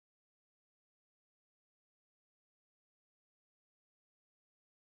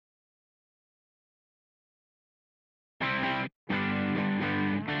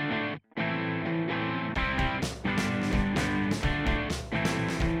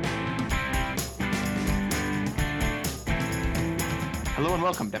Hello and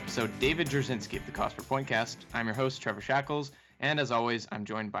welcome to episode David Jerzinski of the Cost Per Pointcast. I'm your host, Trevor Shackles, and as always, I'm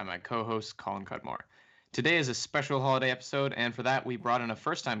joined by my co-host, Colin Cudmore. Today is a special holiday episode, and for that, we brought in a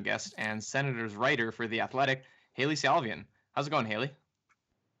first-time guest and Senators writer for The Athletic, Hailey Salvian. How's it going, Hailey?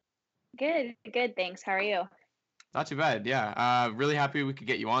 Good, thanks. How are you? Not too bad, yeah. Really happy we could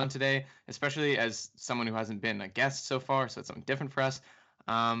get you on today, especially as someone who hasn't been a guest so far, so it's something different for us.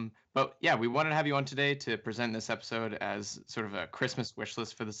 But yeah, we wanted to have you on today to present this episode as sort of a Christmas wish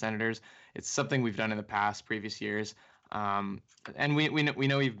list for the Senators. It's something we've done in the previous years. And we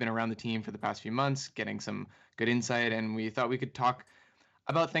know you've been around the team for the past few months, getting some good insight, and we thought we could talk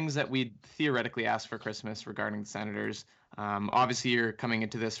about things that we'd theoretically ask for Christmas regarding the Senators. Obviously, you're coming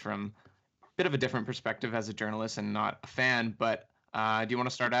into this from a bit of a different perspective as a journalist and not a fan, but do you want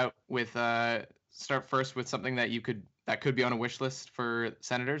to start first with something that could be on a wish list for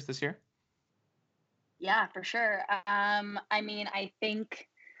Senators this year? Yeah, for sure. I think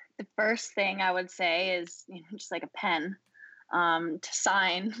the first thing I would say is just like a pen to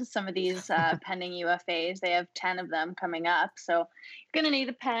sign some of these pending UFAs. They have 10 of them coming up. So you're going to need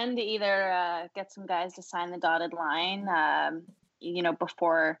a pen to either get some guys to sign the dotted line,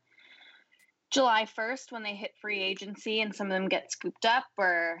 before July 1st when they hit free agency and some of them get scooped up,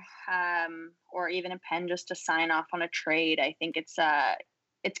 or even a pen just to sign off on a trade. I think it's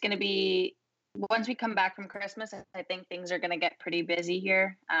going to be, once we come back from Christmas, I think things are going to get pretty busy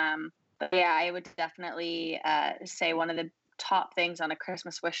here. But yeah, I would definitely say one of the top things on a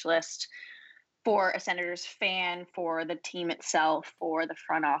Christmas wish list for a Senators fan, for the team itself, for the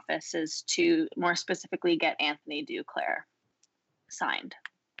front office, is to more specifically get Anthony Duclair signed.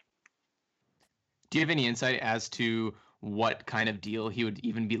 Do you have any insight as to what kind of deal he would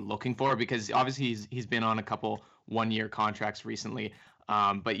even be looking for? Because obviously he's been on a couple one-year contracts recently,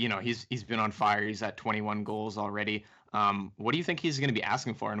 but he's been on fire. He's at 21 goals already. What do you think he's going to be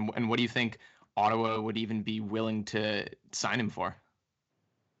asking for, and what do you think Ottawa would even be willing to sign him for?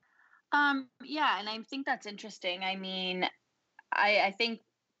 Yeah, and I think that's interesting. I mean, I think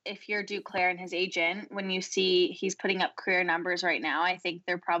if you're Duclair and his agent, when you see he's putting up career numbers right now, I think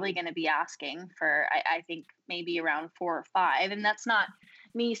they're probably going to be asking for, I think maybe around 4 or 5. And that's not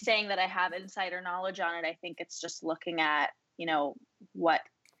me saying that I have insider knowledge on it. I think it's just looking at, what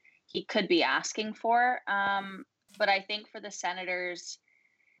he could be asking for. But I think for the Senators,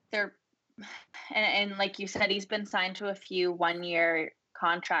 and like you said, he's been signed to a few 1-year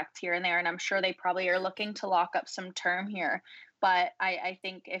contracts here and there, and I'm sure they probably are looking to lock up some term here. But I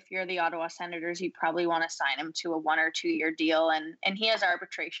think if you're the Ottawa Senators, you probably want to sign him to a 1 or 2 year deal. And he has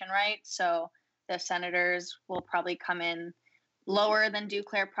arbitration rights. So the Senators will probably come in lower than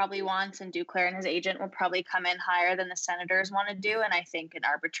Duclair probably wants. And Duclair and his agent will probably come in higher than the Senators want to do. And I think an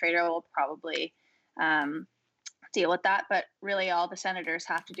arbitrator will probably deal with that. But really all the Senators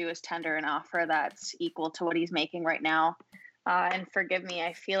have to do is tender an offer that's equal to what he's making right now. And forgive me,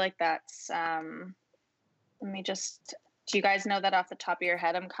 I feel like that's, do you guys know that off the top of your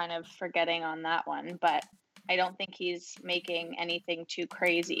head? I'm kind of forgetting on that one, but I don't think he's making anything too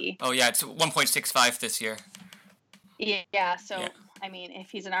crazy. Oh, yeah, it's 1.65 this year. Yeah, so, yeah. I mean,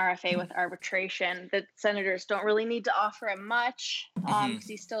 if he's an RFA with arbitration, the Senators don't really need to offer him much because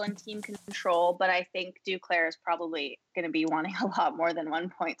he's still in team control, but I think Duclair is probably going to be wanting a lot more than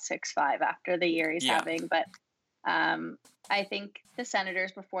 1.65 after the year he's having, but I think the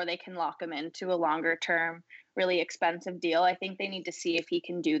Senators, before they can lock him into a longer term, really expensive deal, I think they need to see if he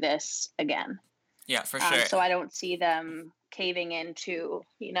can do this again. Yeah, for sure. So I don't see them caving into,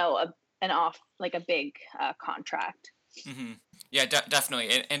 a big contract. Mm-hmm. Yeah,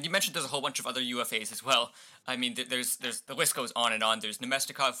 definitely. And you mentioned there's a whole bunch of other UFAs as well. I mean, there's the list goes on and on. There's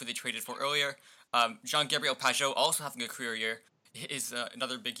Nemestikov, who they traded for earlier. Jean-Gabriel Pageau also having a career year is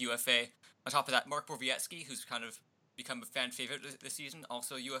another big UFA. On top of that, Mark Borowiecki, who's kind of become a fan favorite this season,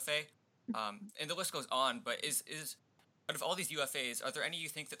 also UFA. And the list goes on, but is out of all these UFAs, are there any you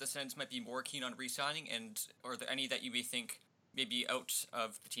think that the Sens might be more keen on re-signing, and are there any that you may think may be out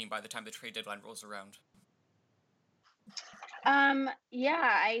of the team by the time the trade deadline rolls around? I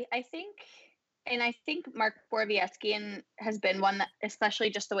think Mark Borowiecki has been one that,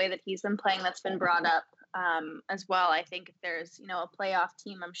 especially just the way that he's been playing, that's been brought up as well. I think if there's, a playoff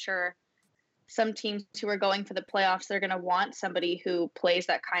team, I'm sure some teams who are going for the playoffs, they're going to want somebody who plays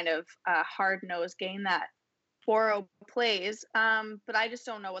that kind of hard-nosed game that Boro plays. But I just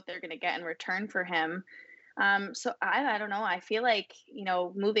don't know what they're going to get in return for him. So I don't know. I feel like,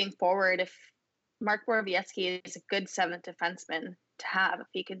 moving forward, if Mark Borowiecki is a good seventh defenseman to have, if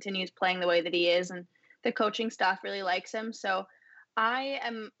he continues playing the way that he is, and the coaching staff really likes him. So I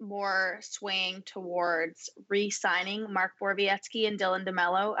am more swaying towards re-signing Mark Borowiecki and Dylan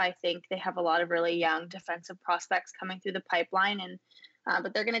DeMello. I think they have a lot of really young defensive prospects coming through the pipeline, and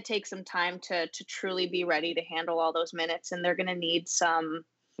but they're going to take some time to truly be ready to handle all those minutes, and they're going to need some,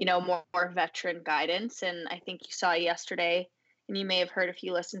 more veteran guidance. And I think you saw yesterday, and you may have heard if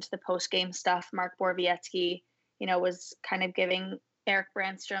you listened to the post game stuff, Mark Borowiecki, was kind of giving Eric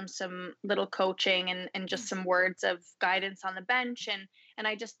Brandstrom some little coaching and just some words of guidance on the bench. And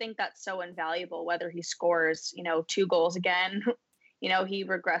I just think that's so invaluable, whether he scores, 2 goals again, he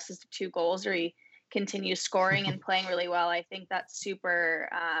regresses to 2 goals, or he continues scoring and playing really well. I think that's super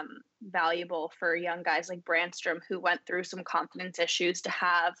valuable for young guys like Brandstrom, who went through some confidence issues, to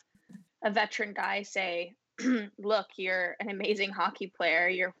have a veteran guy say, look, you're an amazing hockey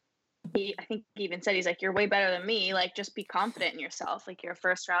player. I think he even said, he's like, you're way better than me. Like, just be confident in yourself. Like, you're a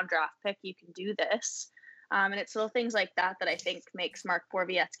first round draft pick. You can do this. And it's little things like that that I think makes Mark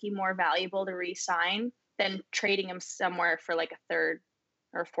Borowiecki more valuable to re-sign than trading him somewhere for like a third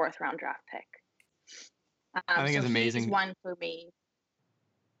or fourth round draft pick. I think so it's amazing. He's one for me.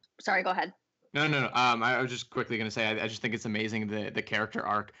 Sorry, go ahead. No. I was just quickly going to say, I just think it's amazing the character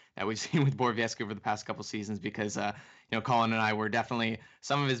arc that we've seen with Borowiecki over the past couple seasons, because Colin and I were definitely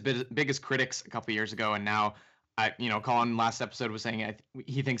some of his biggest critics a couple years ago, and now Colin last episode was saying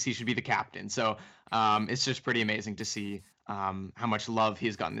he thinks he should be the captain. So it's just pretty amazing to see how much love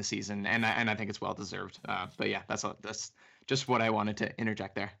he's gotten this season, and I think it's well deserved. But yeah, that's just what I wanted to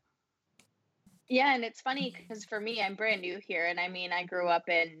interject there. Yeah, and it's funny because for me, I'm brand new here, and I mean, I grew up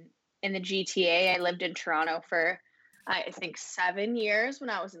in the GTA. I lived in Toronto for, I think, 7 years when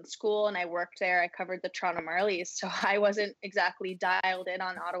I was in school, and I worked there. I covered the Toronto Marlies, so I wasn't exactly dialed in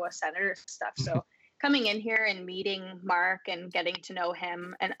on Ottawa Senators stuff. So coming in here and meeting Mark and getting to know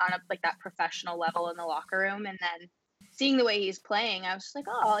him and on that professional level in the locker room, and then seeing the way he's playing, I was just like,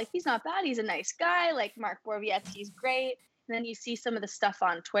 oh, like, he's not bad. He's a nice guy. Like, Mark Borowiecki's great. And then you see some of the stuff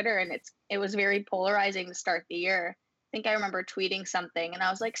on Twitter, and it was very polarizing to start the year. I think I remember tweeting something, and I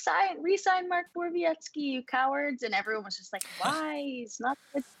was like, re-sign Mark Borowiecki, you cowards. And everyone was just like, why? He's not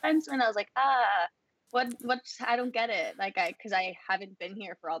a defenseman. I was like, what, I don't get it. Because I haven't been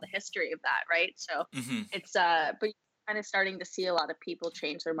here for all the history of that, right? So it's, but you're kind of starting to see a lot of people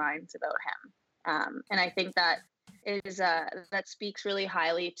change their minds about him. And I think that that speaks really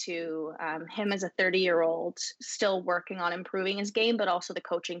highly to him as a 30-year-old still working on improving his game, but also the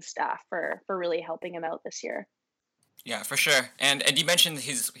coaching staff for really helping him out this year. Yeah, for sure. And you mentioned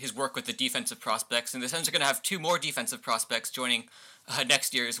his work with the defensive prospects, and the Sens are going to have 2 more defensive prospects joining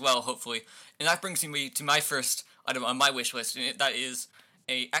next year as well, hopefully. And that brings me to my first item on my wish list, and that is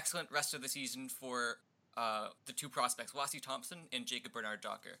a excellent rest of the season for the 2 prospects, Lassi Thomson and Jacob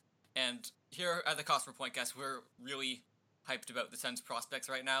Bernard-Docker. And here at the Cosper Pointcast, we're really hyped about the Sens prospects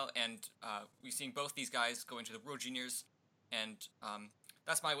right now, and we've seen both these guys go into the World Juniors, and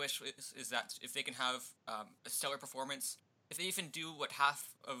that's my wish, is that if they can have a stellar performance, if they even do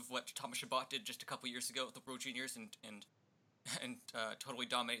half of what Thomas Chabot did just a couple years ago with the World Juniors and totally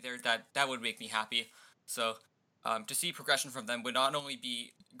dominate there, that would make me happy. So to see progression from them would not only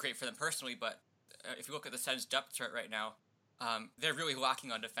be great for them personally, but if you look at the Sens depth chart right now, they're really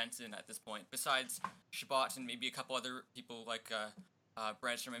lacking on defensemen at this point. Besides Chabot and maybe a couple other people like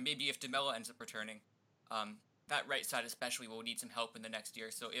Brandstrom, and maybe if DeMello ends up returning, that right side especially will need some help in the next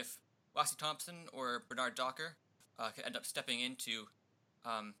year. So if Lassi Thomson or Bernard-Docker could end up stepping into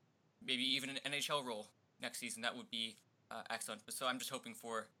maybe even an NHL role next season, that would be excellent. So I'm just hoping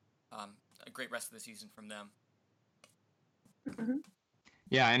for a great rest of the season from them. Mm-hmm.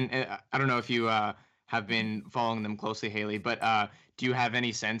 Yeah, and I don't know if you have been following them closely, Haley, but do you have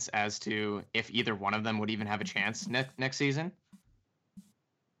any sense as to if either one of them would even have a chance next season?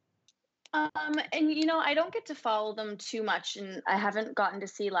 And I don't get to follow them too much, and I haven't gotten to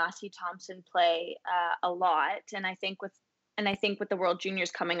see Lassi Thomson play a lot. And I think with the World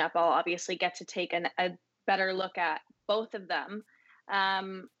Juniors coming up, I'll obviously get to take a better look at both of them.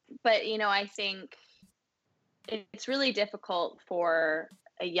 But I think it's really difficult for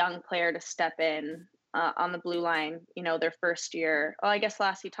a young player to step in on the blue line. Their first year. Well, I guess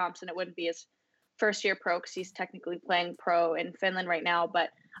Lassi Thomson, it wouldn't be his first year pro because he's technically playing pro in Finland right now, but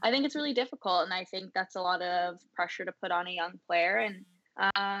I think it's really difficult, and I think that's a lot of pressure to put on a young player. And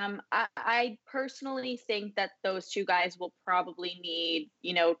I personally think that those 2 guys will probably need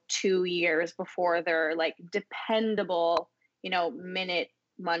 2 years before they're like dependable minute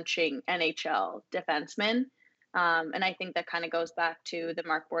munching NHL defensemen. And I think that kind of goes back to the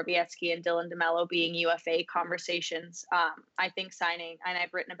Mark Borowiecki and Dylan DeMello being UFA conversations. I think signing, and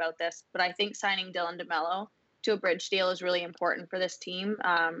I've written about this, but I think signing Dylan DeMello to a bridge deal is really important for this team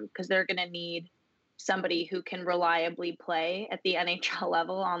because they're going to need somebody who can reliably play at the NHL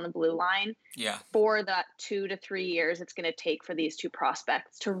level on the blue line Yeah. for that 2 to 3 years it's going to take for these two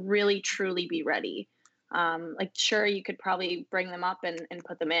prospects to really truly be ready. Like, sure, you could probably bring them up and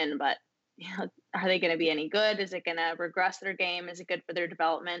put them in, but are they going to be any good? Is it going to regress their game? Is it good for their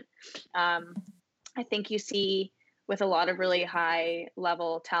development? I think you see with a lot of really high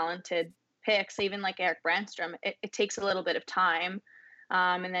level talented picks, even like Eric Brandstrom, it takes a little bit of time.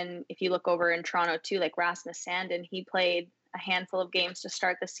 And then if you look over in Toronto too, like Rasmus Sandin, he played a handful of games to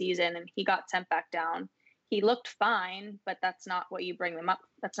start the season and he got sent back down. He looked fine, but that's not what you bring them up.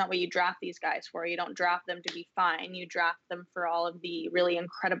 That's not what you draft these guys for. You don't draft them to be fine. You draft them for all of the really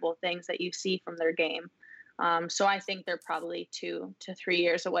incredible things that you see from their game. So I think they're probably 2 to 3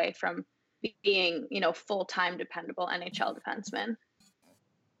 years away from being, full-time dependable NHL defensemen.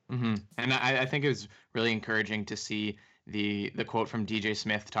 Mm-hmm. And I think it was really encouraging to see the quote from DJ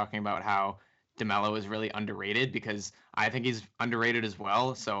Smith talking about how DeMello is really underrated, because I think he's underrated as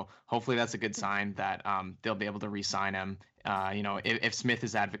well. So hopefully that's a good sign that they'll be able to re-sign him. If Smith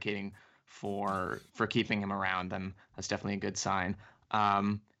is advocating for keeping him around, then that's definitely a good sign.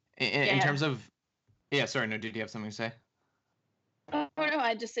 In terms of, sorry, no, did you have something to say? Oh, no,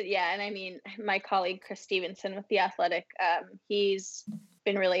 I just said, and I mean, my colleague Chris Stevenson with The Athletic, he's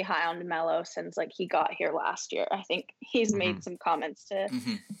been really high on DeMello since like he got here last year. I think he's made some comments to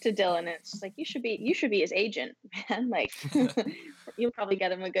Dylan, and it's just like, you should be his agent, man. Like, you'll probably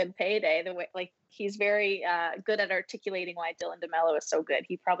get him a good payday. The way, like, he's very good at articulating why Dylan DeMello is so good.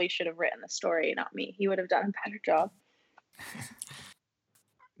 He probably should have written the story, not me. He would have done a better job.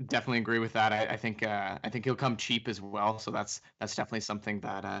 Definitely agree with that. I think he'll come cheap as well, so that's definitely something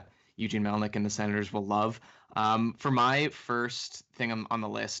that Eugene Melnyk and the Senators will love. For my first thing on the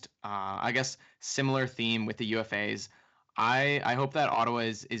list, I guess similar theme with the UFAs. I hope that Ottawa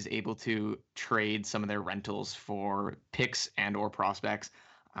is able to trade some of their rentals for picks and or prospects.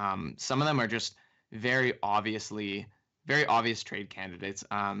 Some of them are just very obvious trade candidates.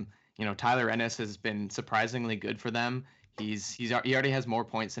 Tyler Ennis has been surprisingly good for them. He already has more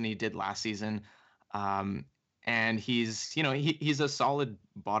points than he did last season, and he's a solid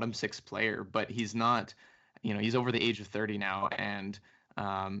bottom six player, but he's not, he's over the age of 30 now, and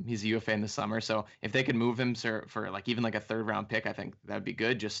he's a UFA in the summer. So if they could move him for like even like a third round pick, I think that'd be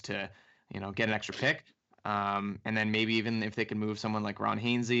good, just to get an extra pick, and then maybe even if they could move someone like Ron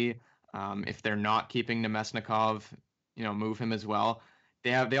Hainsey, if they're not keeping Nemesnikov, move him as well.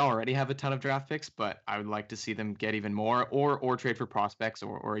 They already have a ton of draft picks, but I would like to see them get even more, or trade for prospects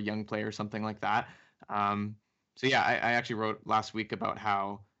or a young player or something like that. I actually wrote last week about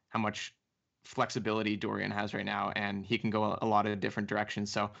how much flexibility Dorian has right now, and he can go a lot of different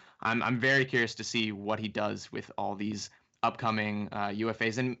directions. So I'm very curious to see what he does with all these upcoming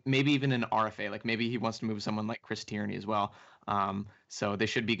UFAs, and maybe even an RFA. Like maybe he wants to move someone like Chris Tierney as well. So they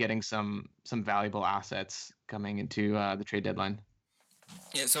should be getting some valuable assets coming into the trade deadline.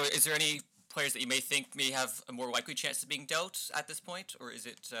 Yeah, so is there any players that you may think may have a more likely chance of being dealt at this point, or is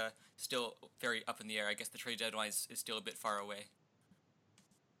it still very up in the air? I guess the trade deadline is still a bit far away.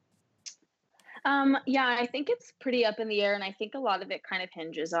 I think it's pretty up in the air, and I think a lot of it kind of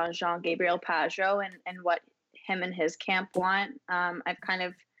hinges on Jean-Gabriel Pageau and what him and his camp want. I've kind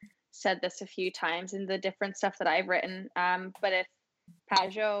of said this a few times in the different stuff that I've written, but if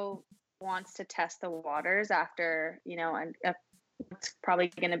Pageau wants to test the waters after, it's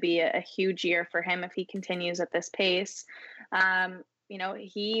probably going to be a huge year for him if he continues at this pace.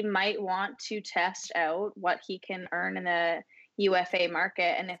 He might want to test out what he can earn in the UFA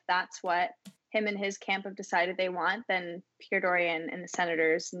market. And if that's what him and his camp have decided they want, then Pierre Dorion and the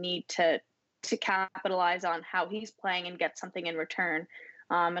Senators need to capitalize on how he's playing and get something in return.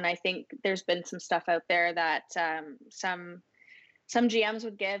 And I think there's been some stuff out there that some GMs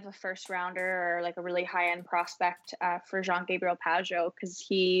would give a first rounder or like a really high end prospect for Jean-Gabriel Pageau, because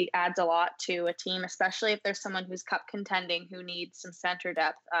he adds a lot to a team, especially if there's someone who's cup contending who needs some center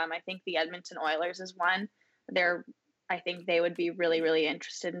depth. I think the Edmonton Oilers is one. I think they would be really, really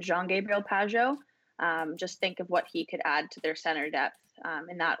interested in Jean-Gabriel Pageau. Just think of what he could add to their center depth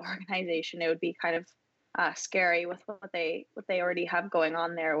in that organization. It would be kind of scary with what they already have going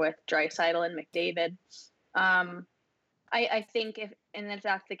on there with Draisaitl and McDavid. I think if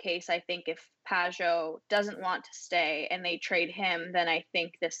that's the case, I think if Pageau doesn't want to stay and they trade him, then I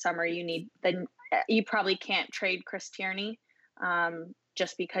think this summer you probably can't trade Chris Tierney,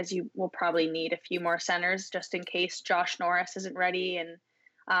 just because you will probably need a few more centers just in case Josh Norris isn't ready, and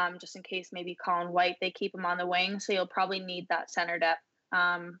just in case maybe Colin White, they keep him on the wing. So you'll probably need that center depth.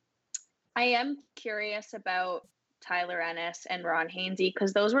 I am curious about Tyler Ennis and Ron Hainsey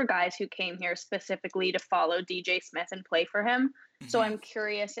because those were guys who came here specifically to follow DJ Smith and play for him. So Hmm. I'm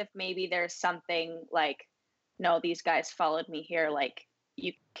curious if maybe there's something like, no, these guys followed me here. Like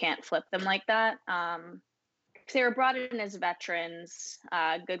you can't flip them like that. 'Cause they were brought in as veterans,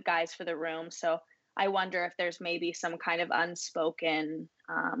 good guys for the room. So I wonder if there's maybe some kind of unspoken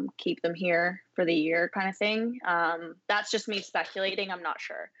keep them here for the year kind of thing. That's just me speculating. I'm not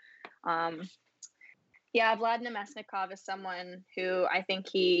sure. Um, yeah, Vlad Nemesnikov is someone who I think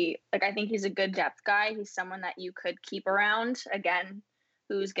he's a good depth guy. He's someone that you could keep around again,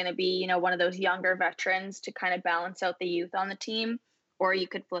 who's going to be, one of those younger veterans to kind of balance out the youth on the team. Or you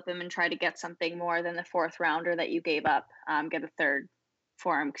could flip him and try to get something more than the fourth rounder that you gave up, get a third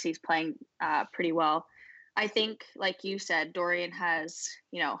for him because he's playing pretty well. I think, like you said, Dorian has,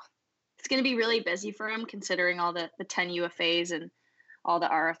 it's going to be really busy for him considering all the 10 UFAs and all the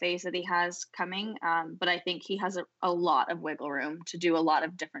RFAs that he has coming. But I think he has a lot of wiggle room to do a lot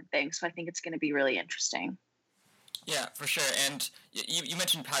of different things. So I think it's going to be really interesting. Yeah, for sure. And you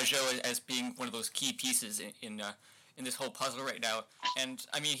mentioned Pajot as being one of those key pieces in this whole puzzle right now. And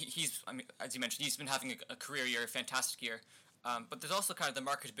I mean, as you mentioned, he's been having a career year, a fantastic year. But there's also kind of the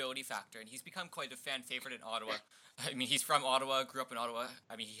marketability factor, and he's become quite a fan favorite in Ottawa. I mean, he's from Ottawa, grew up in Ottawa.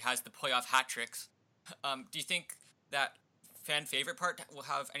 I mean, he has the playoff hat tricks. Do you think that fan favorite part will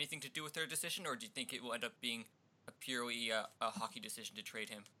have anything to do with their decision, or do you think it will end up being a purely a hockey decision to trade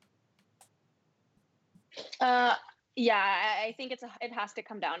him? Uh, yeah, I think it has to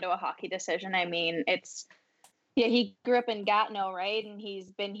come down to a hockey decision. I mean, yeah, he grew up in Gatineau, right? And he's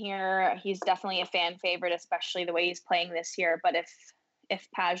been here. He's definitely a fan favorite, especially the way he's playing this year. But if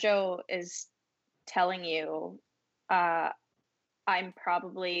Pajot is telling you, uh,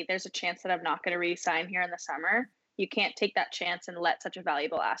 there's a chance that I'm not going to re-sign here in the summer. You can't take that chance and let such a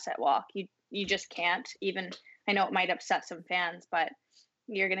valuable asset walk. You just can't. Even I know it might upset some fans, but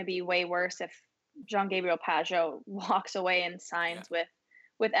you're going to be way worse if Jean-Gabriel Pajot walks away and signs with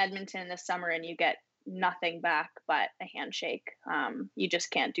Edmonton this summer and you get nothing back but a handshake. You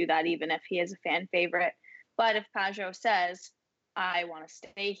just can't do that, even if he is a fan favorite. But if Pajot says, I want to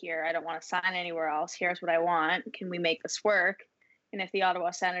stay here, I don't want to sign anywhere else, here's what I want, can we make this work? And if the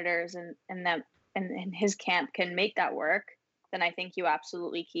Ottawa Senators and his camp can make that work, then I think you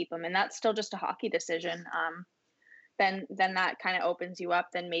absolutely keep him. And that's still just a hockey decision. Then that kind of opens you up.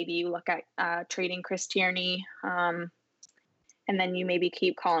 Then maybe you look at trading Chris Tierney, and then you maybe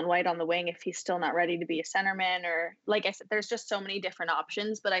keep Colin White on the wing if he's still not ready to be a centerman. Or like I said, there's just so many different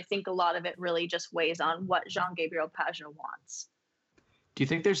options. But I think a lot of it really just weighs on what Jean-Gabriel Pajot wants. Do you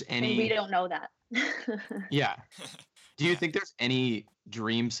think there's any? And we don't know that. Yeah. Do you think there's any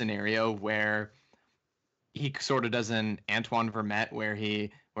dream scenario where he sort of does an Antoine Vermette where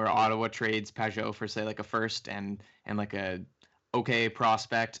Ottawa trades Pajot for say like a first and like a okay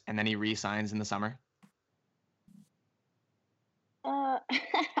prospect and then he re-signs in the summer?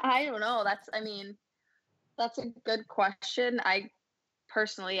 I don't know. That's a good question. I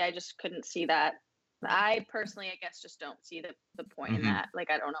just couldn't see that. I guess, just don't see the point in that.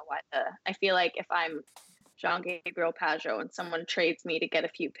 Like, I don't know why I feel like if I'm Jean-Gabriel Pajot and someone trades me to get a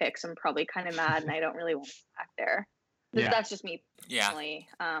few picks, I'm probably kind of mad and I don't really want to be back there. Yeah. That's just me personally.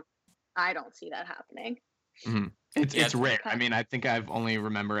 I don't see that happening. Mm-hmm. It's rare. I mean, I think I've only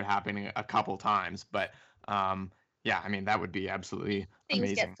remember it happening a couple times, but yeah, I mean, that would be absolutely Things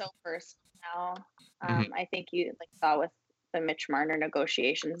amazing. get so personal now. I think you saw with the Mitch Marner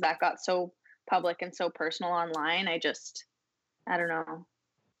negotiations that got so public and so personal online. I don't know.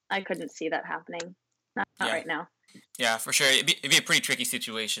 I couldn't see that happening. Not right now. Yeah, for sure. It'd be a pretty tricky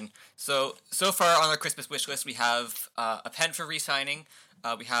situation. So far on our Christmas wish list, we have a pen for re-signing.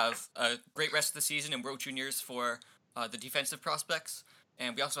 We have a great rest of the season in World Juniors for the defensive prospects,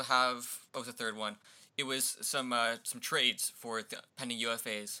 and we also have what was the third one? It was some trades for the pending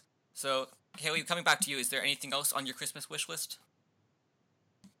UFAs. So, Haley, coming back to you, is there anything else on your Christmas wish list?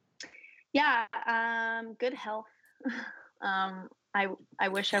 Yeah, good health. I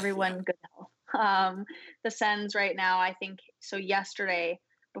wish everyone good health. The Sens right now, I think, so yesterday,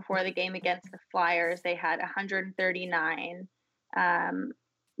 before the game against the Flyers, they had 139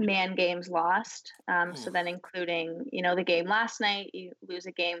 man games lost. So then including, the game last night, you lose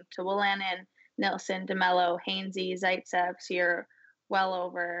a game to Wolanin, Nilsson, DeMello, Hainsey, Zaitsev, so you're well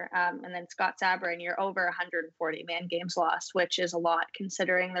over, and then Scott Sabourin, you're over 140 man games lost, which is a lot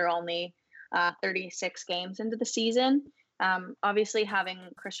considering they're only 36 games into the season. Obviously, having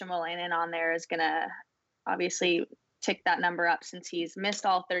Christian Wolanin on there is going to obviously tick that number up since he's missed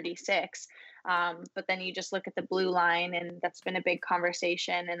all 36. But then you just look at the blue line, and that's been a big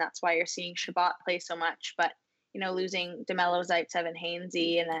conversation, and that's why you're seeing Shabbat play so much. But losing DeMello, Zaitsev, and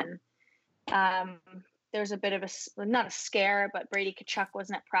Hainsey, and then there's a bit of not a scare, but Brady Tkachuk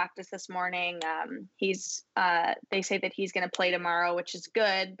wasn't at practice this morning. They say that he's going to play tomorrow, which is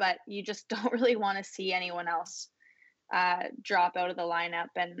good, but you just don't really want to see anyone else drop out of the lineup.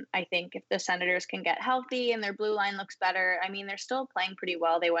 And I think if the Senators can get healthy and their blue line looks better, I mean, they're still playing pretty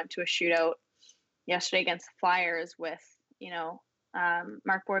well. They went to a shootout yesterday against the Flyers with,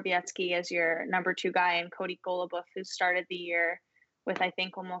 Mark Borowiecki as your number 2 guy and Cody Golobuff, who started the year with, I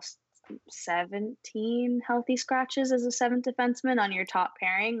think, almost 17 healthy scratches as a 7th defenseman on your top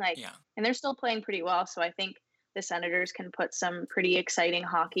pairing. And they're still playing pretty well. So I think the Senators can put some pretty exciting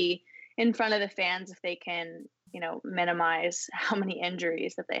hockey in front of the fans if they can, minimize how many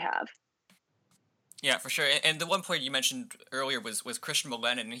injuries that they have. Yeah, for sure. And the one player you mentioned earlier was Christian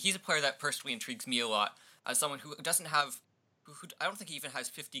Wolanin, and he's a player that personally intrigues me a lot as someone who doesn't have, who I don't think he even has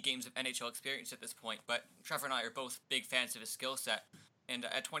 50 games of NHL experience at this point, but Trevor and I are both big fans of his skill set. And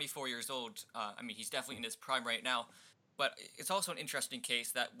at 24 years old, he's definitely in his prime right now. But it's also an interesting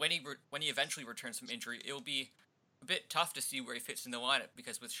case that when he eventually returns from injury, it will be a bit tough to see where he fits in the lineup,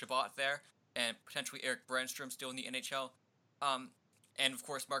 because with Shabbat there and potentially Erik Brannstrom still in the NHL, and of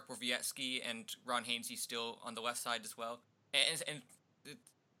course Mark Borowiecki and Ron Hainsey still on the left side as well, and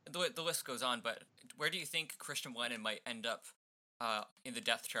the list goes on. But where do you think Christian Wolanin might end up in the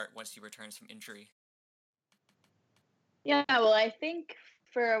depth chart once he returns from injury? Yeah, well, I think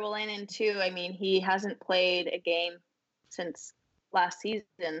for Wolanin too, I mean, he hasn't played a game since last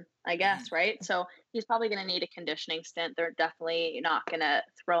season, I guess, right? So he's probably going to need a conditioning stint. They're definitely not going to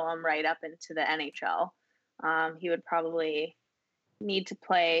throw him right up into the NHL. He would probably need to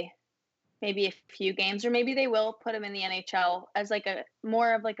play maybe a few games, or maybe they will put him in the NHL as like a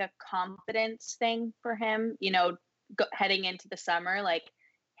more of like a confidence thing for him, heading into the summer. Like,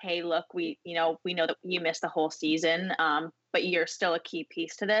 hey, look, we know that you missed the whole season, but you're still a key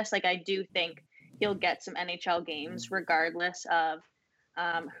piece to this. Like, I do think he'll get some NHL games regardless of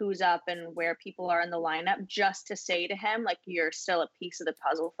who's up and where people are in the lineup, just to say to him, like, you're still a piece of the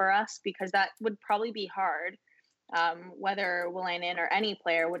puzzle for us, because that would probably be hard, whether Wolanin or any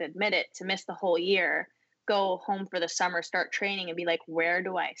player would admit it, to miss the whole year, go home for the summer, start training, and be like, where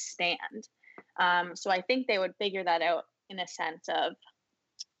do I stand? So I think they would figure that out in a sense of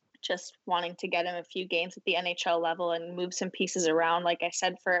just wanting to get him a few games at the NHL level and move some pieces around, like I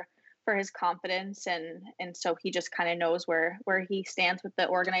said, for his confidence, and so he just kind of knows where he stands with the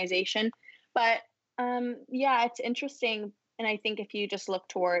organization. But yeah, it's interesting, and I think if you just look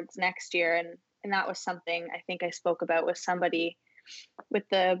towards next year, and that was something I think I spoke about with somebody with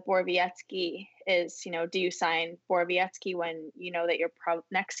the Borowiecki, is, do you sign Borowiecki when you know that you're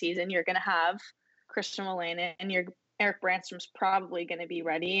next season you're going to have Christian Wolanin and your Erik Brannstrom's probably going to be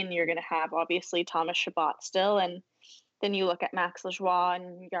ready, and you're going to have obviously Thomas Chabot still, and then you look at Max Lajoie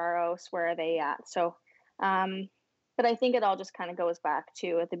and Jaros, where are they at? So, but I think it all just kind of goes back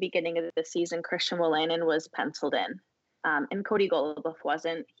to, at the beginning of the season, Christian Wolanin was penciled in, and Cody Golobuff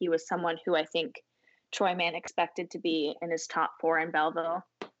wasn't. He was someone who I think Troy Mann expected to be in his top 4 in Belleville,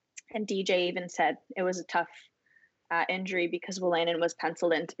 and DJ even said it was a tough injury because Wolanin was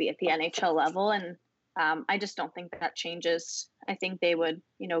penciled in to be at the NHL level, and I just don't think that changes. I think they would,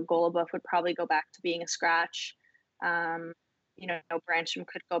 Golobuff would probably go back to being a scratch. Brannstrom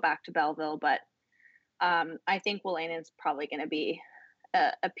could go back to Belleville, but I think Wolanin's probably going to be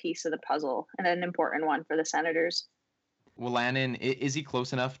a piece of the puzzle, and an important one for the Senators. Wolanin, is he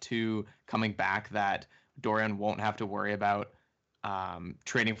close enough to coming back that Dorion won't have to worry about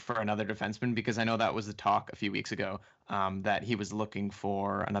trading for another defenseman? Because I know that was the talk a few weeks ago, that he was looking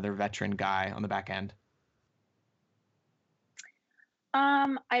for another veteran guy on the back end.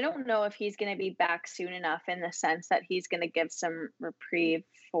 I don't know if he's going to be back soon enough, in the sense that he's going to give some reprieve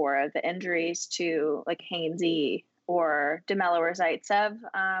for the injuries to like Hainsey or DeMello or Zaitsev.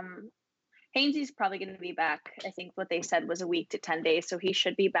 Hainsey's probably going to be back. I think what they said was a week to 10 days. So he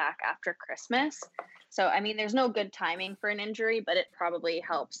should be back after Christmas. So, I mean, there's no good timing for an injury, but it probably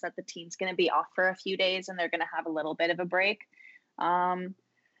helps that the team's going to be off for a few days and they're going to have a little bit of a break. I'm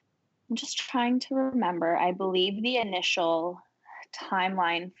just trying to remember. I believe the initial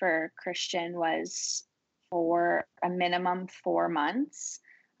timeline for Christian was for a minimum 4 months.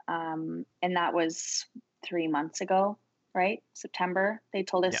 And that was 3 months ago, right? September. They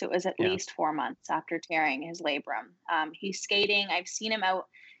told us it was at least 4 months after tearing his labrum. He's skating. I've seen him out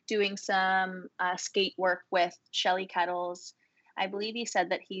doing some skate work with Shelly Kettles. I believe he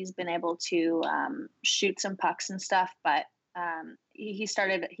said that he's been able to shoot some pucks and stuff, but he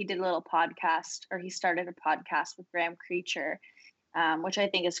did a little podcast, or he started a podcast with Graham Creature, which I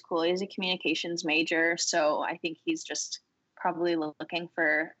think is cool. He's a communications major, so I think he's just probably looking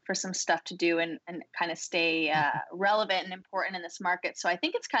for some stuff to do and kind of stay relevant and important in this market. So I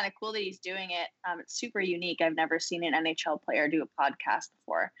think it's kind of cool that he's doing it. It's super unique. I've never seen an NHL player do a podcast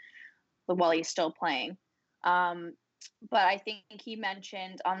before, but while he's still playing. But I think he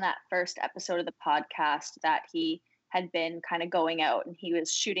mentioned on that first episode of the podcast that he had been kind of going out and he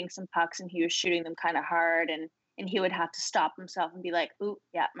was shooting some pucks and he was shooting them kind of hard, and he would have to stop himself and be like, "Ooh,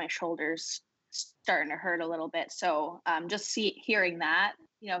 yeah, my shoulder's starting to hurt a little bit." So hearing that,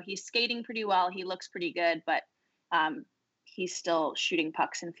 he's skating pretty well, he looks pretty good, but he's still shooting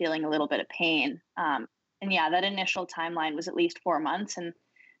pucks and feeling a little bit of pain. And yeah, that initial timeline was at least 4 months, and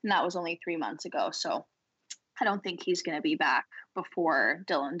that was only 3 months ago. So I don't think he's going to be back before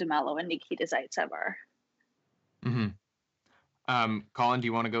Dylan DeMello and Nikita Zaitsev are. Colin, do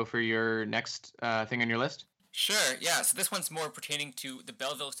you want to go for your next thing on your list? Sure, yeah. So this one's more pertaining to the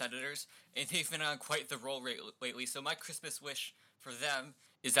Belleville Senators, and they've been on quite the roll lately. So my Christmas wish for them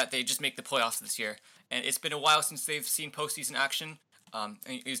is that they just make the playoffs this year. And it's been a while since they've seen postseason action.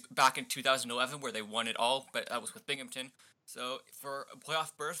 It was back in 2011 where they won it all, but that was with Binghamton. So for a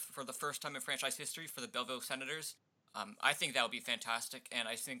playoff berth for the first time in franchise history for the Belleville Senators, I think that would be fantastic, and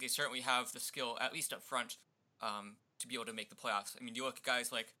I think they certainly have the skill, at least up front, to be able to make the playoffs. I mean, you look at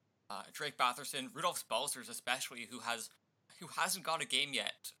guys like Drake Batherson, Rudolph Balcers especially, who hasn't got a game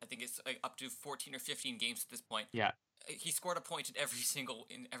yet. I think it's like up to 14 or 15 games at this point. Yeah, he scored a point in every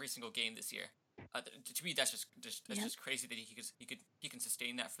single game this year. To me, that's just crazy that he can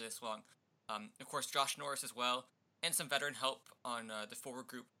sustain that for this long. Of course, Josh Norris as well, and some veteran help on the forward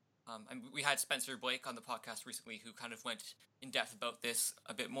group. And we had Spencer Blake on the podcast recently, who kind of went in depth about this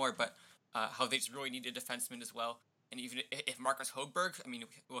a bit more, but how they just really need a defenseman as well. And even if Marcus Högberg, I mean,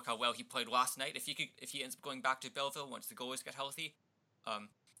 look how well he played last night. If he ends up going back to Belleville once the goalies get healthy,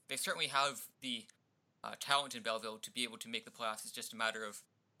 they certainly have the talent in Belleville to be able to make the playoffs. It's just a matter of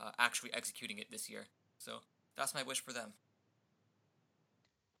actually executing it this year. So that's my wish for them.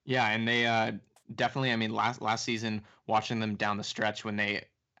 Yeah, and they definitely. I mean, last season, watching them down the stretch when they.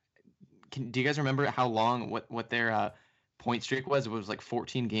 Do you guys remember how long what their point streak was? It was like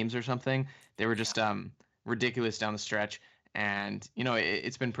 14 games or something. They were just ridiculous down the stretch, and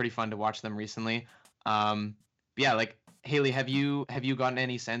it's been pretty fun to watch them recently. Yeah, like Haley, have you gotten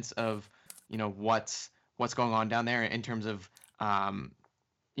any sense of what's going on down there in terms of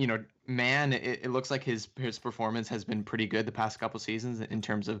Man, it looks like his performance has been pretty good the past couple seasons in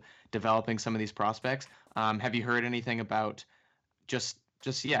terms of developing some of these prospects. Have you heard anything about just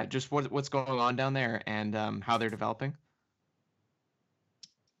what's going on down there and how they're developing?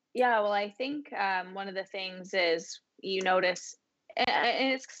 Yeah, well, I think one of the things is you notice, and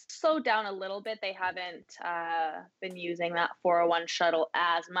it's slowed down a little bit. They haven't been using that 401 shuttle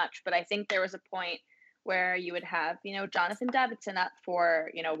as much, but I think there was a point where you would have, Jonathan Davidson up for,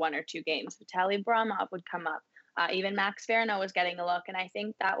 1 or 2 games. Vitaly Abramov would come up. Even Max Verno was getting a look. And I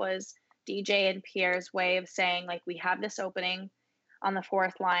think that was DJ and Pierre's way of saying, like, we have this opening on the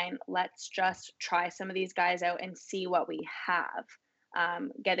fourth line. Let's just try some of these guys out and see what we have.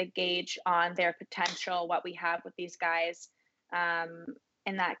 Get a gauge on their potential, what we have with these guys. And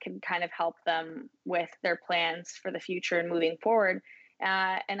that can kind of help them with their plans for the future and moving forward.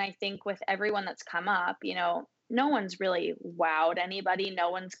 And I think with everyone that's come up, no one's really wowed anybody. No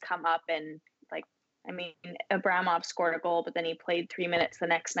one's come up and Abramov scored a goal, but then he played 3 minutes the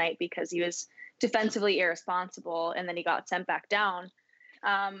next night because he was defensively irresponsible, and then he got sent back down.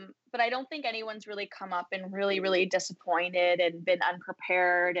 But I don't think anyone's really come up and really, really disappointed and been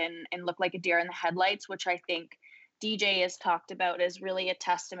unprepared and looked like a deer in the headlights, which I think DJ has talked about is really a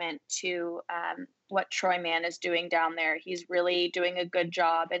testament to what Troy Mann is doing down there. He's really doing a good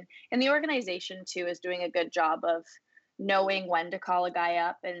job. And the organization, too, is doing a good job of knowing when to call a guy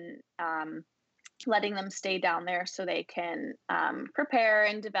up and letting them stay down there so they can prepare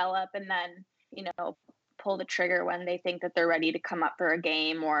and develop and then, pull the trigger when they think that they're ready to come up for a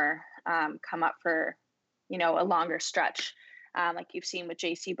game or come up for, a longer stretch. Like you've seen with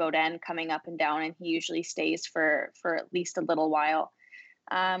JC Beaudin coming up and down, and he usually stays for at least a little while.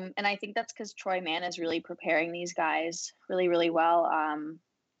 And I think that's because Troy Mann is really preparing these guys really, really well.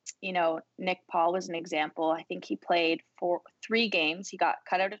 Nick Paul was an example. I think he played 3 games. He got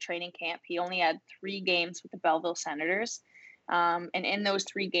cut out of training camp. He only had 3 games with the Belleville Senators. And in those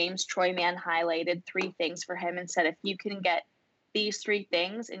 3 games, Troy Mann highlighted 3 things for him and said, if you can get these 3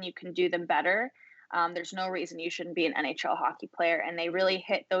 things and you can do them better, there's no reason you shouldn't be an NHL hockey player. And they really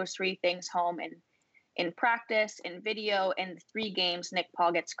hit those 3 things home. in practice, in video. In the 3 games Nick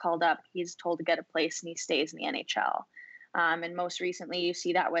Paul gets called up, he's told to get a place and he stays in the NHL. And most recently, you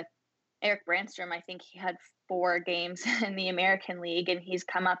see that with Erik Brannstrom. I think he had 4 games in the American League, and he's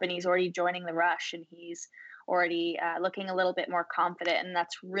come up and he's already joining the rush, and he's already looking a little bit more confident. And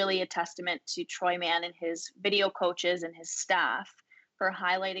that's really a testament to Troy Mann and his video coaches and his staff for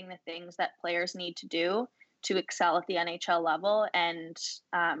highlighting the things that players need to do to excel at the NHL level, and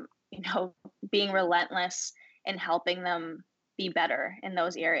being relentless in helping them be better in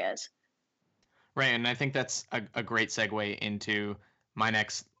those areas. Right, and I think that's a great segue into my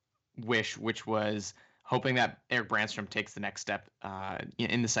next wish, which was hoping that Erik Brannstrom takes the next step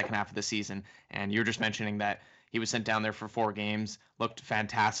in the second half of the season. And you were just mentioning that he was sent down there for 4 games, looked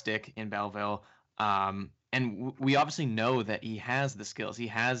fantastic in Belleville. And we obviously know that he has the skills. He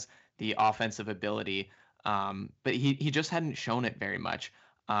has the offensive ability, but he just hadn't shown it very much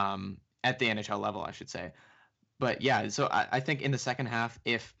at the NHL level, I should say. But yeah, so I think in the second half,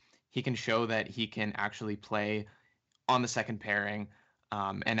 if he can show that he can actually play on the second pairing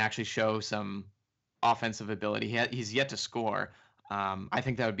and actually show some offensive ability, he's yet to score. I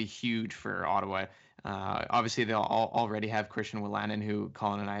think that would be huge for Ottawa. Obviously, they'll already have Christian Wolanin, who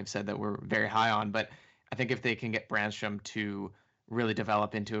Colin and I have said that we're very high on. But I think if they can get Brannstrom to really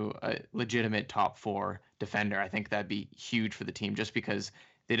develop into a legitimate top 4 defender, I think that'd be huge for the team, just because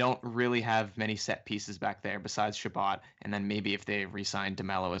they don't really have many set pieces back there besides Chabot, and then maybe if they re-sign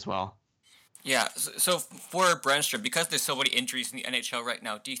DeMello as well. Yeah, so for Brannstrom, because there's so many injuries in the NHL right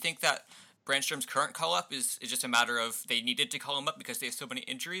now, do you think that Brannstrom's current call-up is just a matter of they needed to call him up because they have so many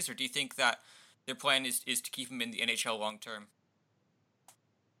injuries, or do you think that their plan is to keep him in the NHL long-term?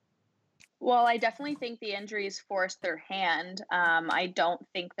 Well, I definitely think the injuries forced their hand. I don't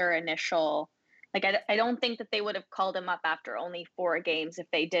think their initial... I don't think that they would have called him up after only 4 games if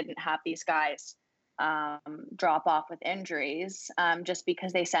they didn't have these guys drop off with injuries, just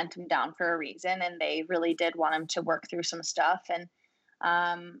because they sent him down for a reason, and they really did want him to work through some stuff. And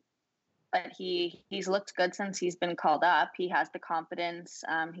but he's looked good since he's been called up. He has the confidence.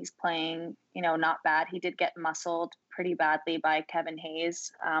 He's playing, not bad. He did get muscled pretty badly by Kevin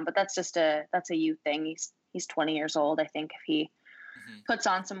Hayes, but that's a youth thing. He's 20 years old. I think if he puts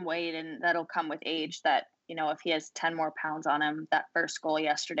on some weight, and that'll come with age, that, if he has 10 more pounds on him, that first goal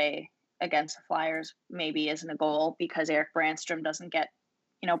yesterday against the Flyers maybe isn't a goal, because Erik Brannstrom doesn't get,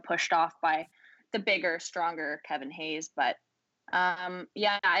 pushed off by the bigger, stronger Kevin Hayes. But I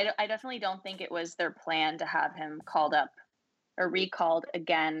definitely don't think it was their plan to have him called up or recalled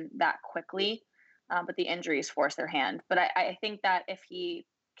again that quickly. But the injuries forced their hand. But I think that if he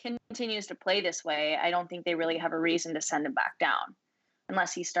continues to play this way, I don't think they really have a reason to send him back down.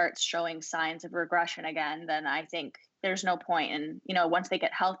 Unless he starts showing signs of regression again, then I think there's no point. And, once they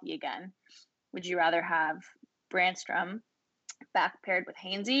get healthy again, would you rather have Brannstrom back paired with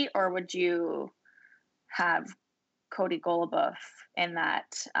Hainsey, or would you have Cody Goloubov in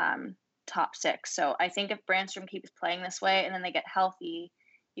that top 6? So I think if Brannstrom keeps playing this way and then they get healthy,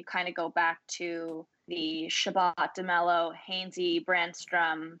 you kind of go back to the Chabot, DeMello, Hainsey,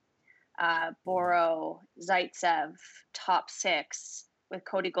 Brannstrom, Boro, Zaitsev top 6, with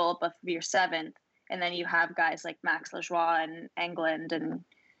Cody Goloubov for your 7th, and then you have guys like Max Lajoie and Englund and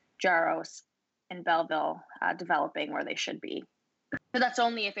Jaros and Belleville developing where they should be. But that's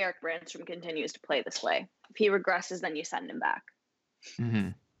only if Erik Brannstrom continues to play this way. If he regresses, then you send him back. Mm-hmm.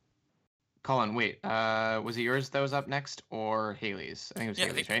 Colin, wait, was it yours that was up next, or Haley's? I think it was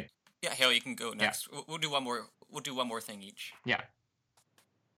Haley's, right? Yeah, Haley, you can go next. Yeah. We'll do one more thing each. Yeah.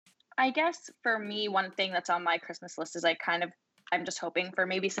 I guess for me, one thing that's on my Christmas list is I'm just hoping for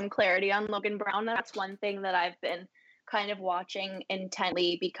maybe some clarity on Logan Brown. That's one thing that I've been kind of watching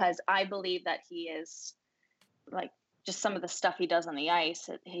intently, because I believe that he is, just some of the stuff he does on the ice,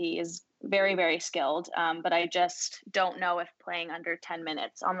 he is very, very skilled. But I just don't know if playing under 10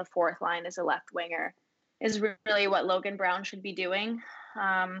 minutes on the 4th line as a left winger is really what Logan Brown should be doing.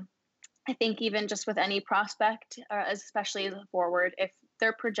 I think even just with any prospect, especially as a forward, if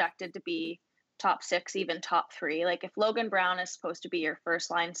they're projected to be top 6, even top 3, if Logan Brown is supposed to be your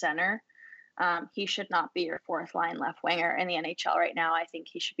first line center, he should not be your 4th line left winger in the NHL right now. I think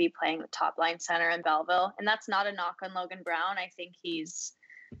he should be playing the top line center in Belleville. And that's not a knock on Logan Brown. I think he's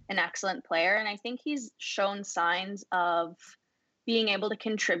an excellent player, and I think he's shown signs of being able to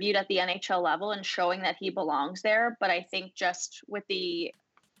contribute at the NHL level and showing that he belongs there. But I think just with the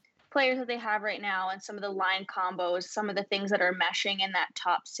players that they have right now and some of the line combos, some of the things that are meshing in that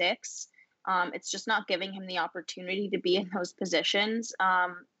top 6, it's just not giving him the opportunity to be in those positions.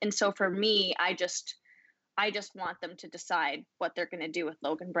 And so for me, I I just want them to decide what they're going to do with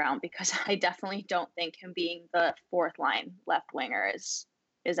Logan Brown, because I definitely don't think him being the fourth line left winger is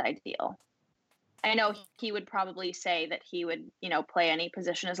ideal. I know he would probably say that he would, play any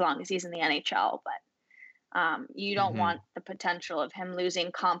position as long as he's in the NHL, but you don't want the potential of him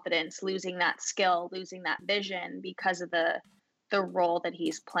losing confidence, losing that skill, losing that vision because of the role that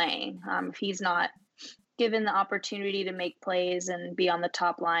he's playing. If he's not given the opportunity to make plays and be on the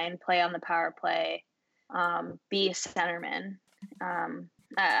top line, play on the power play, be a centerman,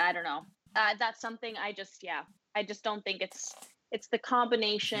 I don't know. That's something I just don't think it's the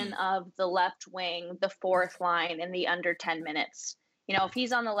combination of the left wing, the fourth line, and the under 10 minutes. If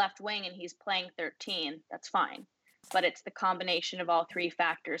he's on the left wing and he's playing 13, that's fine. But it's the combination of all three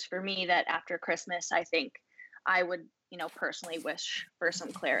factors for me that after Christmas, I think I would, personally wish for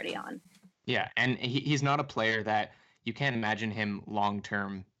some clarity on. Yeah, and he's not a player that you can't imagine him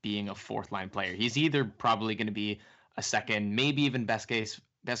long-term being a fourth line player. He's either probably going to be a second, maybe even best case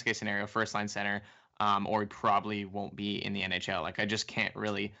scenario, first line center, or he probably won't be in the NHL. Like, I just can't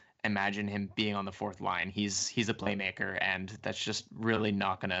really imagine him being on the fourth line. He's a playmaker, and that's just really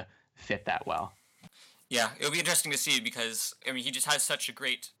not going to fit that well. Yeah, it'll be interesting to see because, he just has such a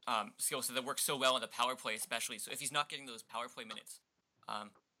great skill set that works so well in the power play especially. So if he's not getting those power play minutes,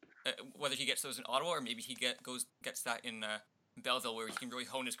 whether he gets those in Ottawa or maybe he gets that in Belleville where he can really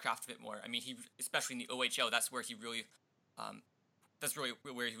hone his craft a bit more. He especially in the OHL, that's where he really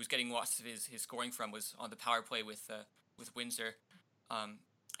where he was getting lots of his scoring from, was on the power play with Windsor, and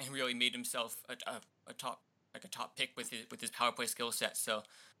really made himself a top pick with his power play skill set. So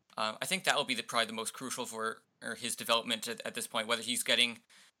I think that will be probably the most crucial for his development at this point. Whether he's getting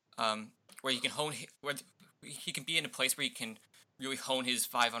where he can he can be in a place where he can really hone his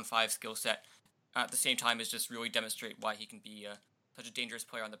 5-on-5 skill set at the same time as just really demonstrate why he can be such a dangerous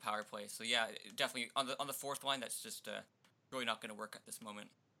player on the power play. So yeah, definitely on the fourth line, that's just really not going to work at this moment.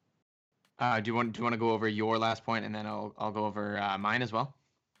 Do you want to go over your last point, and then I'll go over mine as well?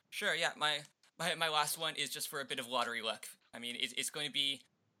 Sure. Yeah. My last one is just for a bit of lottery luck. It's going to be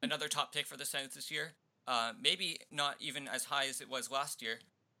another top pick for the Sens this year. Maybe not even as high as it was last year,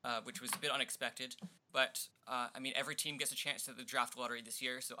 which was a bit unexpected. But every team gets a chance at the draft lottery this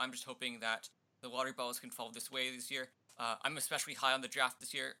year, so I'm just hoping that the lottery balls can fall this way this year. I'm especially high on the draft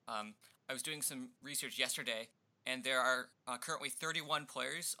this year. I was doing some research yesterday, and there are currently 31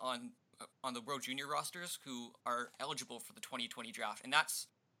 players on the World Junior rosters who are eligible for the 2020 draft, and that's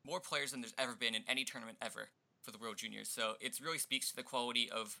more players than there's ever been in any tournament ever for the World Juniors. So it really speaks to the quality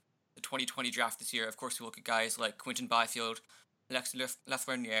of the 2020 draft this year. Of course, we look at guys like Quinton Byfield, Alexis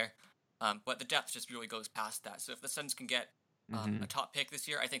Lafreniere, but the depth just really goes past that. So if the Sens can get a top pick this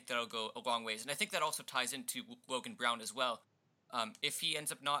year, I think that'll go a long ways. And I think that also ties into Logan Brown as well. If he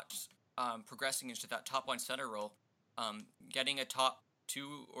ends up not progressing into that top line center role, getting a top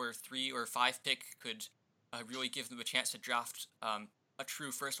 2 or 3 or 5 pick could really give them a chance to draft a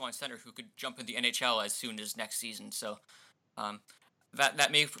true first line center who could jump in the NHL as soon as next season. So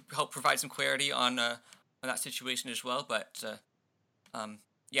that may help provide some clarity on that situation as well. But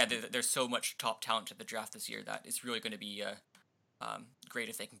there's so much top talent at the draft this year that it's really going to be great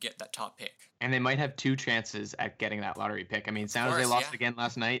if they can get that top pick. And they might have 2 chances at getting that lottery pick. San Jose lost again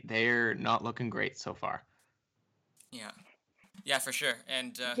last night. They're not looking great so far. Yeah, for sure.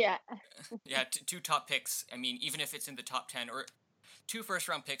 And 2 top picks. Even if it's in the top 10 or 2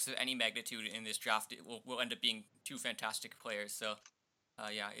 first-round picks of any magnitude in this draft, it will end up being 2 fantastic players. So,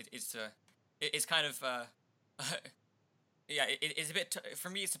 it's kind of it's a bit for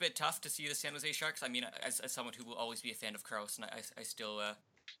me. It's a bit tough to see the San Jose Sharks. As someone who will always be a fan of Karlsson, I still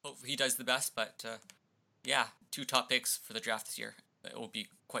hope he does the best. But 2 top picks for the draft this year. It will be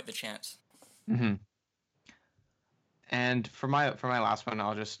quite the chance. Mm-hmm. And for my last one,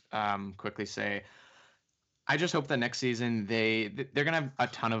 I'll just quickly say, I just hope that next season they're gonna have a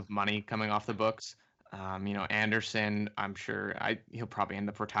ton of money coming off the books. Anderson, I'm sure he'll probably end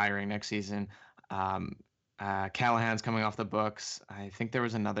up retiring next season. Callahan's coming off the books. I think there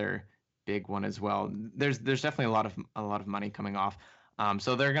was another big one as well. There's definitely a lot of money coming off.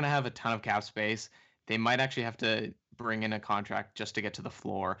 So they're gonna have a ton of cap space. They might actually have to bring in a contract just to get to the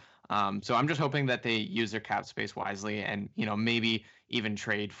floor. So I'm just hoping that they use their cap space wisely and, maybe even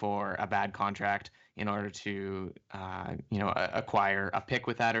trade for a bad contract in order to, acquire a pick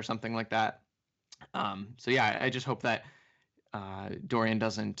with that or something like that. I just hope that Dorian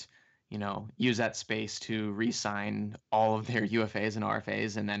doesn't, use that space to re-sign all of their UFAs and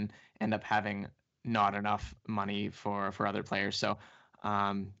RFAs and then end up having not enough money for other players. So,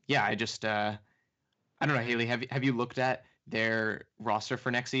 I just, I don't know, Haley, have you looked at their roster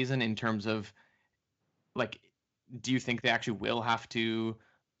for next season in terms of like, do you think they actually will have to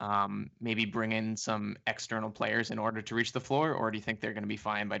maybe bring in some external players in order to reach the floor, or do you think they're going to be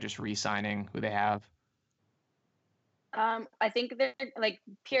fine by just re-signing who they have? I think they're like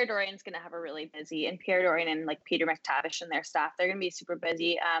Pierre Dorian's going to have a really busy, and Pierre Dorian and like Peter McTavish and their staff, they're going to be super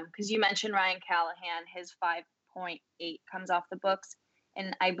busy. Because you mentioned Ryan Callahan, his 5.8 comes off the books,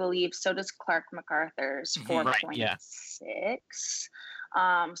 and I believe so does Clark MacArthur's Right. Yeah.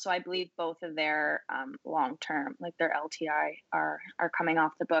 4.6. So I believe both of their long term, like their LTI, are coming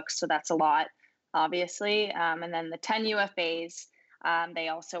off the books. So that's a lot, obviously. And then the 10 UFAs, they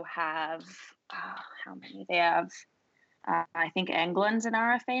also have how many? They have I think England's an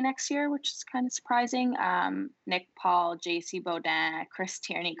RFA next year, which is kind of surprising. Nick Paul, JC Baudin, Chris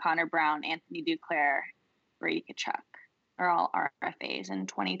Tierney, Connor Brown, Anthony Duclair, Brady Kachuk are all RFAs in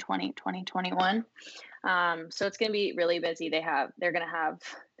 2020, 2021. So it's going to be really busy. They're going to have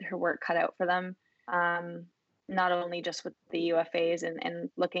their work cut out for them. Not only just with the UFAs and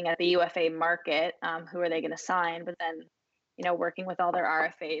looking at the UFA market, who are they going to sign, but then, working with all their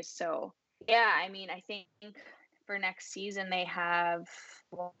RFAs. So yeah, I mean, I think for next season they have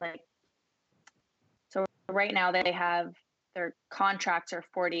so right now they have their contracts are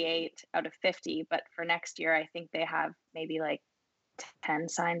 48 out of 50, but for next year I think they have maybe like 10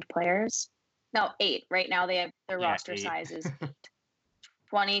 signed players. No, 8. Right now they have their roster 8. size is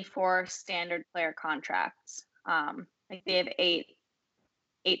 24 standard player contracts. Like they have eight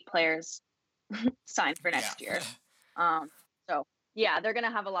players signed for next year. So yeah, they're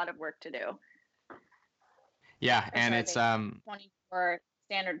gonna have a lot of work to do. Yeah, and it's 24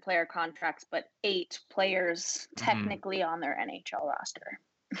 standard player contracts, but 8 players technically on their NHL roster.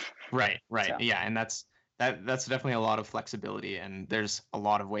 Right. So. Yeah, and that's definitely a lot of flexibility, and there's a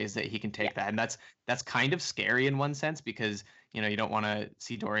lot of ways that he can take that, and that's kind of scary in one sense because you don't want to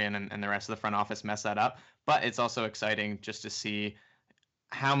see Dorian and the rest of the front office mess that up, but it's also exciting just to see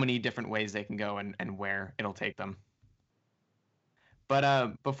how many different ways they can go and where it'll take them.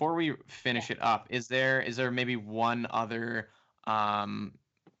 But before we finish it up, is there maybe one other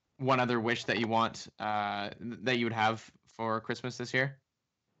wish that you want that you would have for Christmas this year?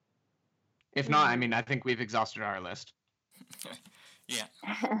 If not, I mean, I think we've exhausted our list. Yeah.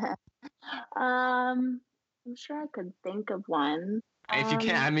 I'm sure I could think of one. If you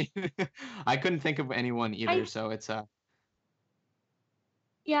can, I mean, I couldn't think of anyone either, so it's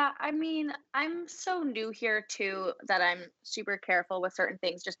Yeah, I mean, I'm so new here too that I'm super careful with certain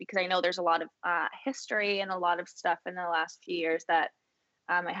things just because I know there's a lot of history and a lot of stuff in the last few years that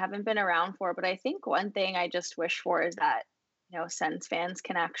I haven't been around for. But I think one thing I just wish for is that, Sens fans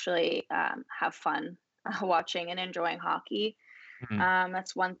can actually have fun watching and enjoying hockey.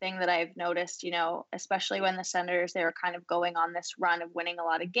 That's one thing that I've noticed, especially when the Senators, they were kind of going on this run of winning a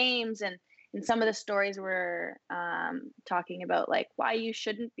lot of games. And some of the stories were talking about like why you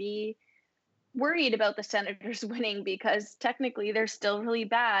shouldn't be worried about the Senators winning because technically they're still really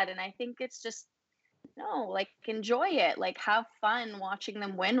bad. And I think it's just, no, like enjoy it, like have fun watching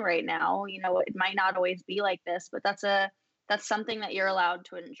them win right now. It might not always be like this, but that's something that you're allowed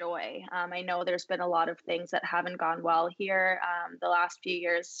to enjoy. I know there's been a lot of things that haven't gone well here. The last few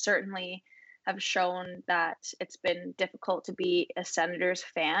years certainly have shown that it's been difficult to be a Senators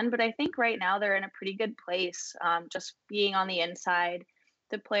fan, but I think right now they're in a pretty good place. Just being on the inside,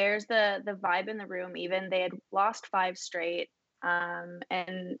 the players, the vibe in the room, even they had lost 5 straight,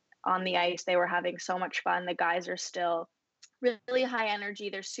 and on the ice they were having so much fun. The guys are still really high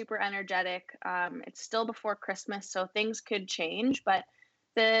energy. They're super energetic. It's still before Christmas, so things could change, but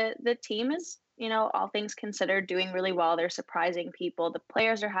the team is, all things considered, doing really well. They're surprising people. The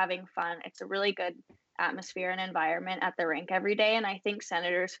players are having fun. It's a really good atmosphere and environment at the rink every day, and I think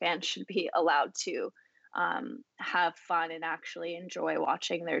Senators fans should be allowed to have fun and actually enjoy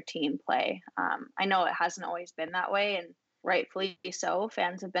watching their team play. I know it hasn't always been that way, and rightfully so.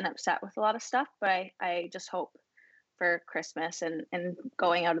 Fans have been upset with a lot of stuff, but I just hope for Christmas and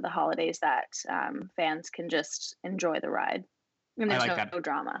going out of the holidays that fans can just enjoy the ride. And there's no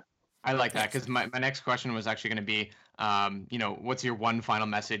drama. I like that because my next question was actually going to be, what's your one final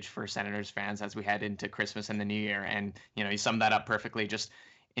message for Senators fans as we head into Christmas and the New Year? And, you summed that up perfectly. Just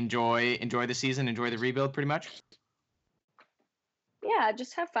enjoy the season, enjoy the rebuild pretty much. Yeah,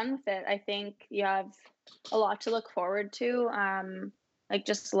 just have fun with it. I think you have a lot to look forward to. Like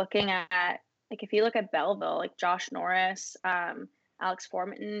just looking at, like if you look at Belleville, like Josh Norris, Alex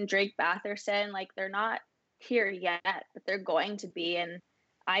Formanton, Drake Batherson, like they're not here yet, but they're going to be. And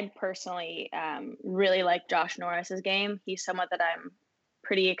I personally really like Josh Norris's game. He's someone that I'm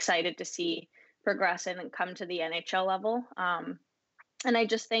pretty excited to see progress and come to the NHL level. And I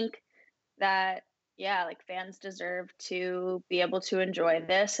just think that yeah, like fans deserve to be able to enjoy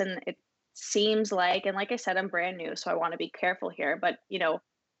this. And it seems like, and like I said, I'm brand new, so I want to be careful here, but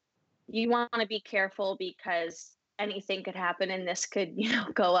you want to be careful because anything could happen and this could,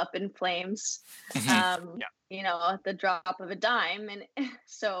 go up in flames, Mhm. at the drop of a dime. And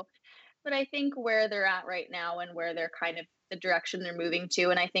so, but I think where they're at right now and where they're kind of the direction they're moving to,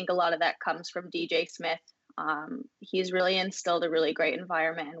 and I think a lot of that comes from DJ Smith. He's really instilled a really great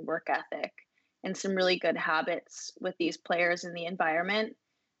environment and work ethic and some really good habits with these players in the environment.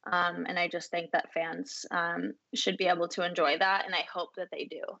 And I just think that fans should be able to enjoy that, and I hope that they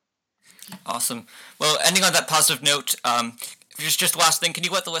do. Awesome. Well, ending on that positive note, just last thing, can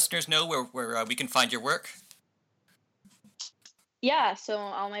you let the listeners know where we can find your work? Yeah, so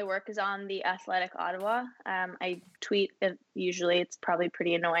all my work is on the Athletic Ottawa. I tweet it, usually it's probably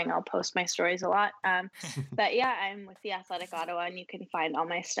pretty annoying. I'll post my stories a lot. But yeah, I'm with the Athletic Ottawa, and you can find all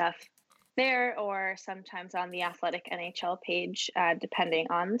my stuff there or sometimes on the Athletic NHL page, depending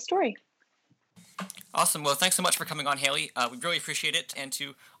on the story. Awesome. Well, thanks so much for coming on, Haley. We really appreciate it. And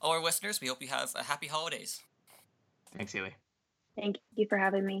to all our listeners, we hope you have a happy holidays. Thanks, Haley. Thank you for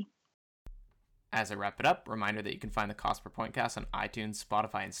having me. As I wrap it up, reminder that you can find the Cost Per Pointcast on iTunes,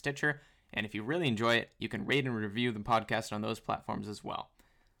 Spotify, and Stitcher. And if you really enjoy it, you can rate and review the podcast on those platforms as well.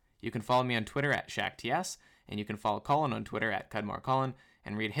 You can follow me on Twitter at ShackTS, and you can follow Colin on Twitter at CudmoreColin,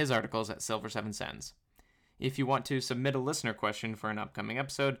 and read his articles at Silver7Sens. If you want to submit a listener question for an upcoming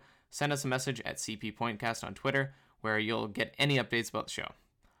episode, send us a message at CP Pointcast on Twitter, where you'll get any updates about the show.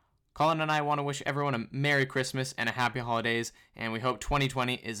 Colin and I want to wish everyone a Merry Christmas and a Happy Holidays, and we hope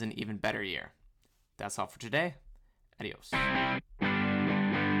 2020 is an even better year. That's all for today. Adios.